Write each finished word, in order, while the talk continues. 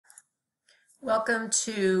Welcome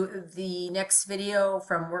to the next video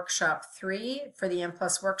from Workshop 3 for the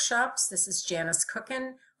Mplus workshops. This is Janice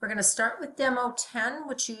Cookin. We're going to start with Demo 10,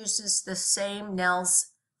 which uses the same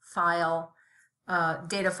NELS file,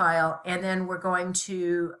 data file, and then we're going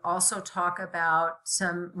to also talk about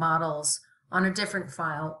some models on a different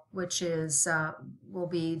file, which is will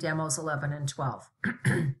be Demos 11 and 12.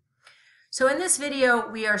 So in this video,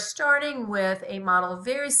 we are starting with a model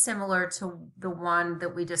very similar to the one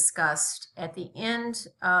that we discussed at the end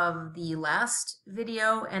of the last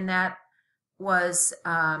video, and that was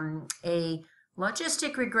a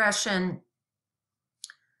logistic regression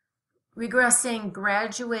regressing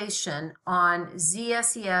graduation on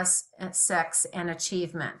SPSS, sex, and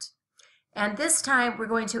achievement. And this time we're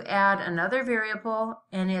going to add another variable,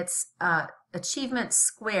 and it's achievement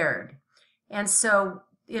squared. And so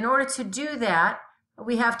in order to do that,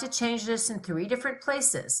 we have to change this in 3 different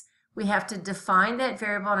places. We have to define that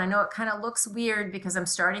variable, and I know it kind of looks weird because I'm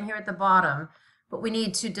starting here at the bottom, but we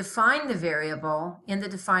need to define the variable in the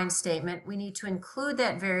define statement. We need to include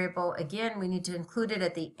that variable. Again, we need to include it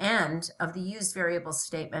at the end of the used variable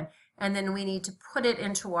statement, and then we need to put it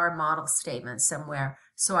into our model statement somewhere.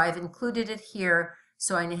 So I've included it here.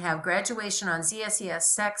 So I have graduation on SPSS,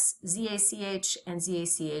 sex, ZACH, and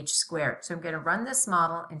ZACH squared. So I'm going to run this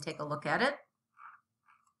model and take a look at it.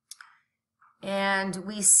 And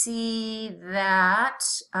we see that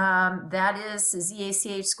that is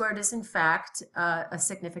ZACH squared is in fact a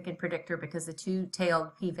significant predictor because the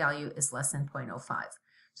two-tailed p-value is less than 0.05.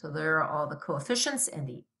 So there are all the coefficients, and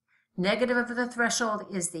the negative of the threshold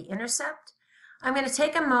is the intercept. I'm going to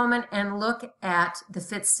take a moment and look at the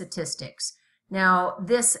fit statistics. Now,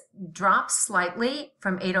 this drops slightly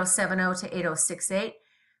from 8070 to 8068,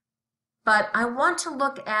 but I want to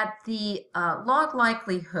look at the log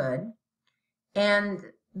likelihood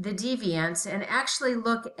and the deviance and actually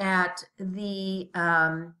look at the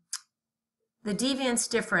deviance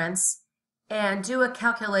difference and do a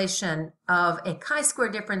calculation of a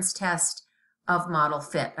chi-square difference test of model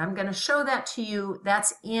fit. I'm going to show that to you.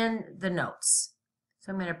 That's in the notes.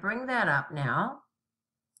 So I'm going to bring that up now.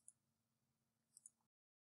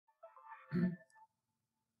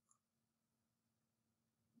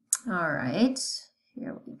 All right,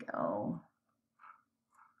 here we go.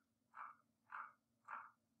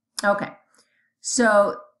 Okay,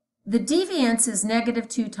 so the deviance is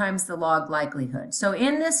 -2 times the log likelihood. So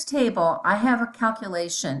in this table, I have a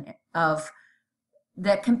calculation of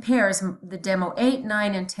that compares the demo 8,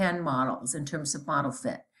 9, and 10 models in terms of model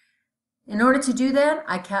fit. In order to do that,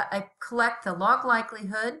 I collect the log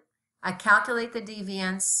likelihood, I calculate the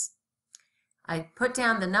deviance, I put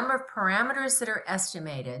down the number of parameters that are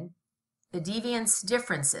estimated, the deviance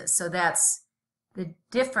differences, so that's the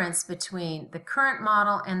difference between the current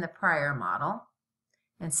model and the prior model.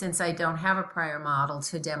 And since I don't have a prior model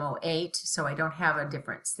to demo 8, so I don't have a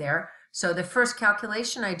difference there. So the first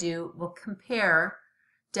calculation I do will compare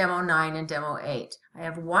demo 9 and demo 8. I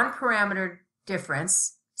have 1 parameter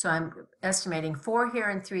difference, so I'm estimating 4 here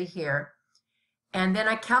and 3 here. And then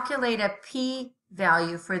I calculate a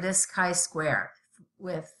p-value for this chi-square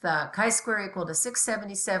with chi-square equal to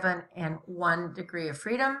 677 and 1 degree of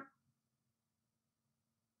freedom.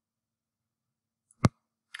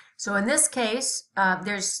 So in this case,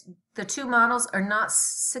 the 2 models are not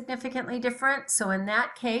significantly different. So in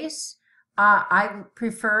that case, I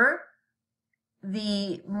prefer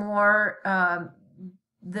the more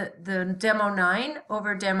the demo 9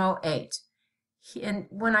 over demo 8. And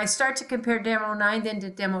when I start to compare demo 9 then to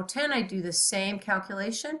demo 10, I do the same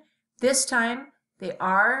calculation. This time, they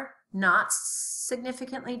are not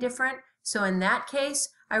significantly different. So in that case,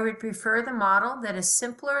 I would prefer the model that is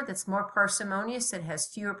simpler, that's more parsimonious, that has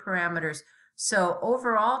fewer parameters. So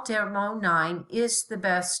overall, demo 9 is the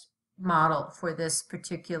best model for this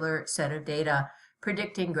particular set of data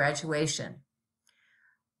predicting graduation.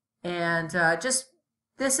 And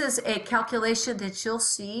this is a calculation that you'll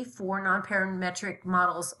see for non-parametric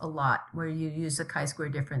models a lot, where you use a chi-square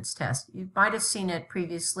difference test. You might have seen it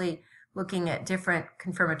previously looking at different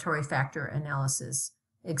confirmatory factor analysis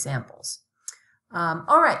examples.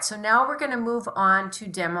 All right, so now we're going to move on to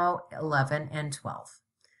demo 11 and 12.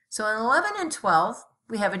 So in 11 and 12,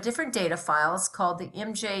 we have a different data file. It's called the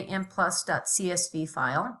mjmplus.csv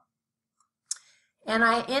file. And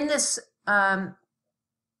in this, I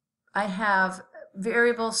have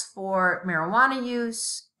variables for marijuana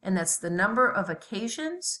use, and that's the number of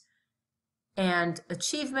occasions, and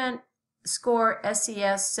achievement, score,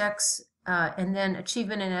 SES, sex, and then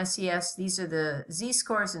achievement and SES. These are the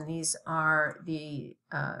z-scores, and these are the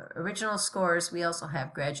original scores. We also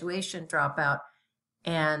have graduation, dropout,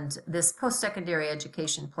 and this post-secondary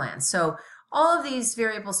education plan. So All of these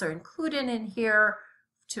variables are included in here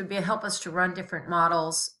to help us to run different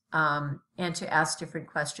models and to ask different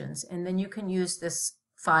questions. And then you can use this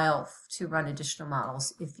file to run additional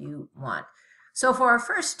models if you want. So for our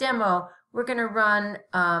first demo, we're going to run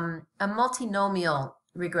a multinomial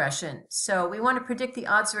regression. So we want to predict the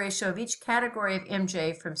odds ratio of each category of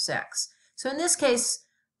MJ from sex. So in this case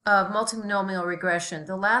of multinomial regression,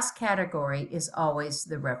 the last category is always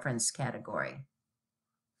the reference category.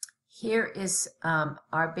 Here is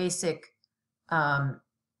our basic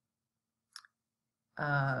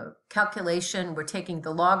calculation. We're taking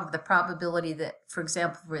the log of the probability that, for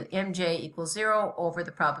example, for MJ equals 0 over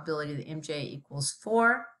the probability that MJ equals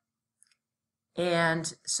 4.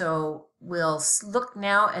 And so we'll look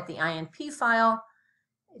now at the INP file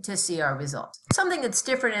to see our results. Something that's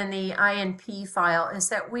different in the INP file is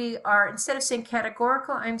that we are, instead of saying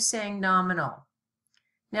categorical, I'm saying nominal.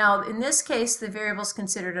 Now, in this case, the variable is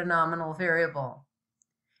considered a nominal variable.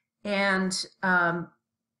 And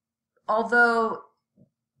although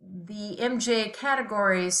the MJ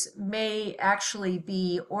categories may actually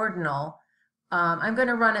be ordinal, I'm going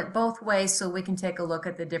to run it both ways so we can take a look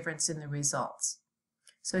at the difference in the results.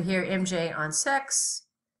 So here, MJ on sex,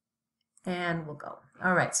 and we'll go.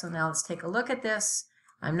 All right, so now let's take a look at this.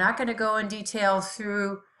 I'm not going to go in detail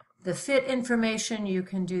through the fit information. You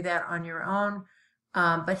can do that on your own.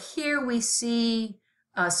 But here we see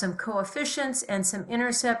some coefficients and some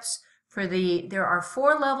intercepts for there are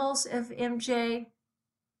 4 levels of MJ.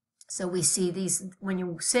 So we see these, when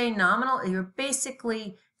you say nominal, you're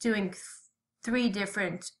basically doing 3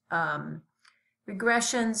 different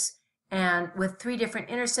regressions and with 3 different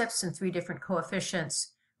intercepts and 3 different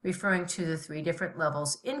coefficients, referring to the 3 different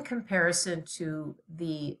levels in comparison to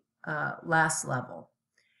the last level.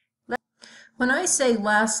 When I say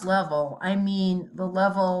last level, I mean the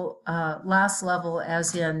level, last level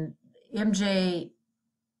as in MJ,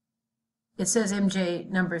 it says MJ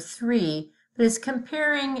number 3, but it's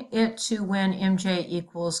comparing it to when MJ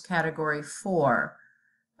equals category 4.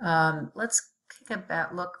 Let's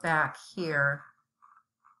look back here.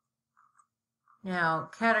 Now,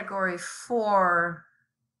 category 4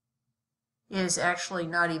 is actually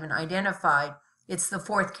not even identified. It's the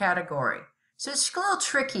 4th category. So it's a little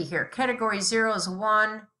tricky here. Category 0 is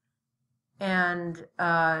 1, and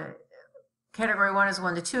category 1 is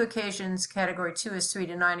 1 to 2 occasions. Category 2 is 3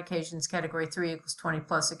 to 9 occasions. Category 3 equals 20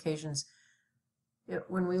 plus occasions.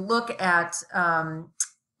 When we look at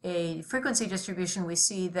a frequency distribution, we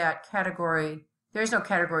see that there's no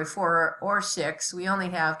category 4 or 6. We only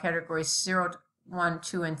have categories 0, 1,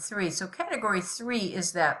 2, and 3. So category 3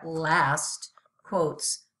 is that last,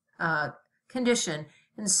 quotes, condition.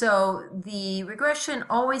 And so the regression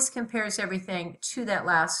always compares everything to that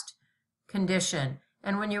last condition.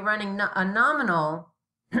 And when you're running a nominal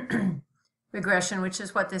regression, which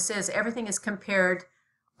is what this is, everything is compared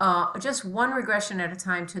just one regression at a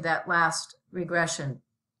time to that last regression.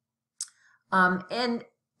 And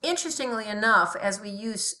interestingly enough, as we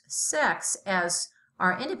use sex as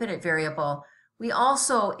our independent variable, we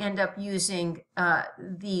also end up using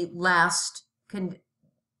the last,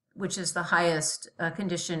 which is the highest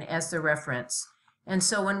condition, as the reference. And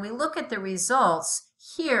so when we look at the results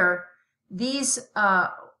here, these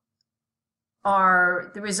are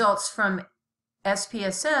the results from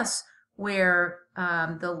SPSS, where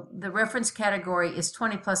the reference category is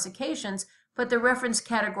 20 plus occasions, but the reference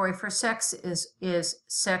category for sex is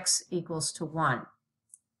sex equals to 1.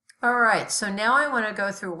 All right, so now I want to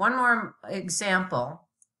go through one more example.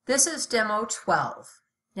 This is demo 12.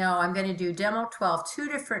 Now I'm going to do demo 12 2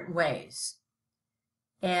 different ways.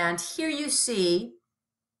 And here you see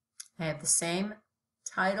I have the same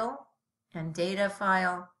title and data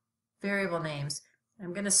file, variable names.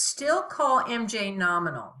 I'm going to still call MJ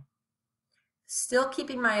nominal, still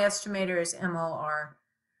keeping my estimator as MOR,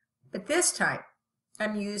 but this time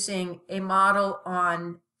I'm using a model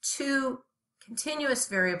on 2 continuous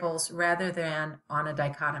variables rather than on a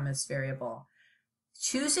dichotomous variable.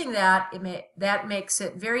 Choosing that, that makes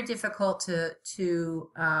it very difficult to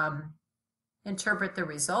interpret the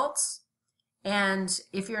results. And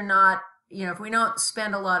if you're not, if we don't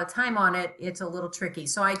spend a lot of time on it, it's a little tricky.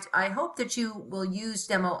 So I hope that you will use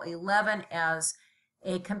demo 11 as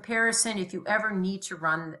a comparison if you ever need to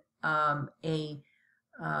run a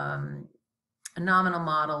nominal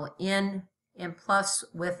model in Mplus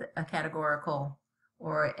with a categorical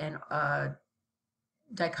or a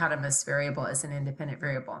dichotomous variable as an independent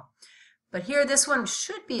variable. But here, this one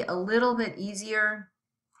should be a little bit easier.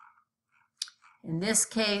 In this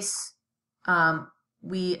case,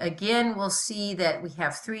 we again will see that we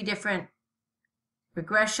have 3 different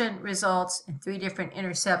regression results and 3 different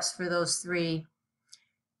intercepts for those 3.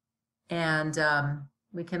 And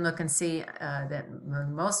we can look and see that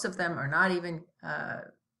most of them are not even,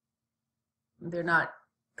 they're not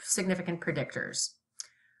significant predictors.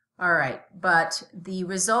 All right, but the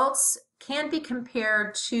results can be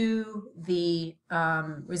compared to the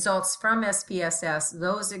results from SPSS.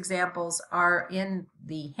 Those examples are in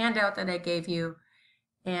the handout that I gave you.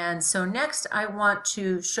 And so next I want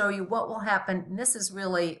to show you what will happen, and this is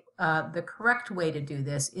really the correct way to do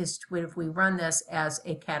this, is if we run this as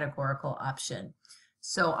a categorical option.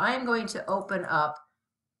 So I am going to open up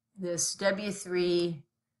this W3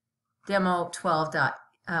 demo 12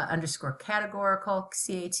 underscore categorical,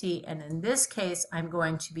 CAT, and in this case I'm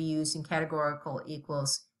going to be using categorical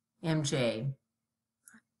equals MJ.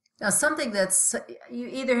 Now something that's, you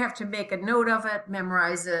either have to make a note of it,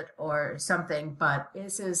 memorize it, or something, but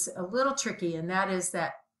this is a little tricky, and that is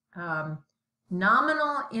that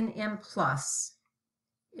nominal in Mplus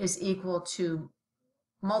is equal to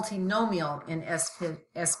multinomial in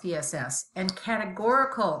SPSS, and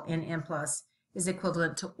categorical in Mplus is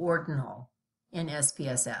equivalent to ordinal in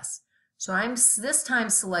SPSS. So I'm this time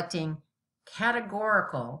selecting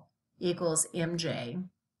categorical equals MJ.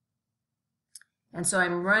 And so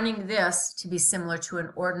I'm running this to be similar to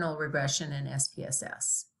an ordinal regression in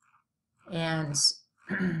SPSS. And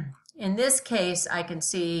in this case, I can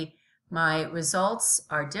see my results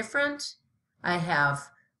are different. I have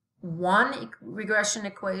 1 regression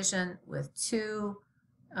equation with 2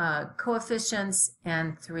 coefficients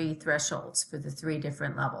and 3 thresholds for the 3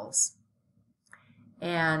 different levels.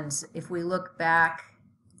 And if we look back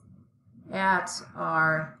at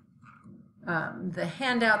our the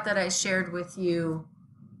handout that I shared with you,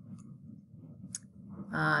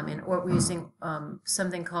 we're using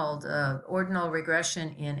something called ordinal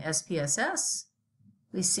regression in SPSS.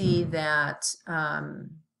 We see that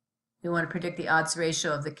we want to predict the odds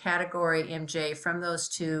ratio of the category MJ from those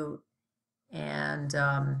 2, and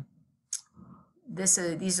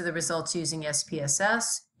these are the results using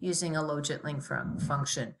SPSS, using a logit link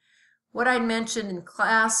function. What I mentioned in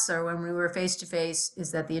class or when we were face-to-face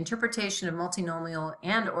is that the interpretation of multinomial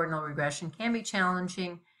and ordinal regression can be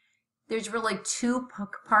challenging. There's really 2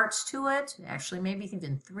 parts to it, actually maybe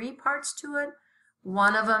even 3 parts to it.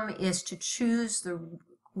 One of them is to choose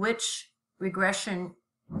which regression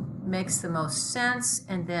makes the most sense,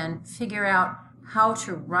 and then figure out how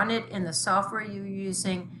to run it in the software you're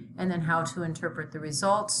using, and then how to interpret the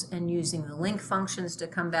results, and using the link functions to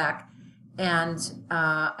come back and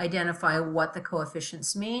identify what the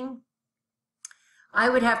coefficients mean. I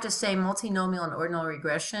would have to say multinomial and ordinal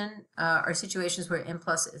regression are situations where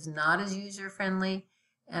Mplus is not as user-friendly,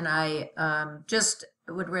 and I just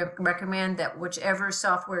would recommend that whichever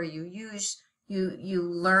software you use, you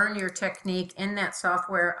learn your technique in that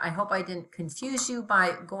software. I hope I didn't confuse you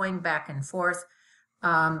by going back and forth,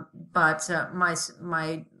 but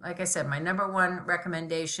like I said, my #1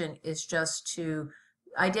 recommendation is just to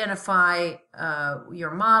identify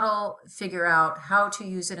your model, figure out how to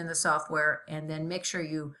use it in the software, and then make sure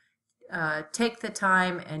you take the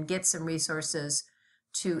time and get some resources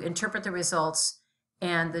to interpret the results.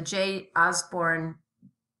 And the J. Osborne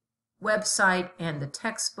website and the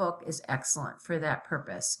textbook is excellent for that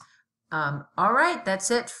purpose. All right,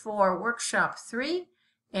 that's it for workshop 3.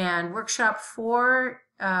 And workshop 4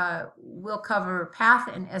 will cover path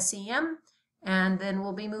and SEM, and then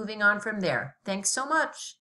we'll be moving on from there. Thanks so much.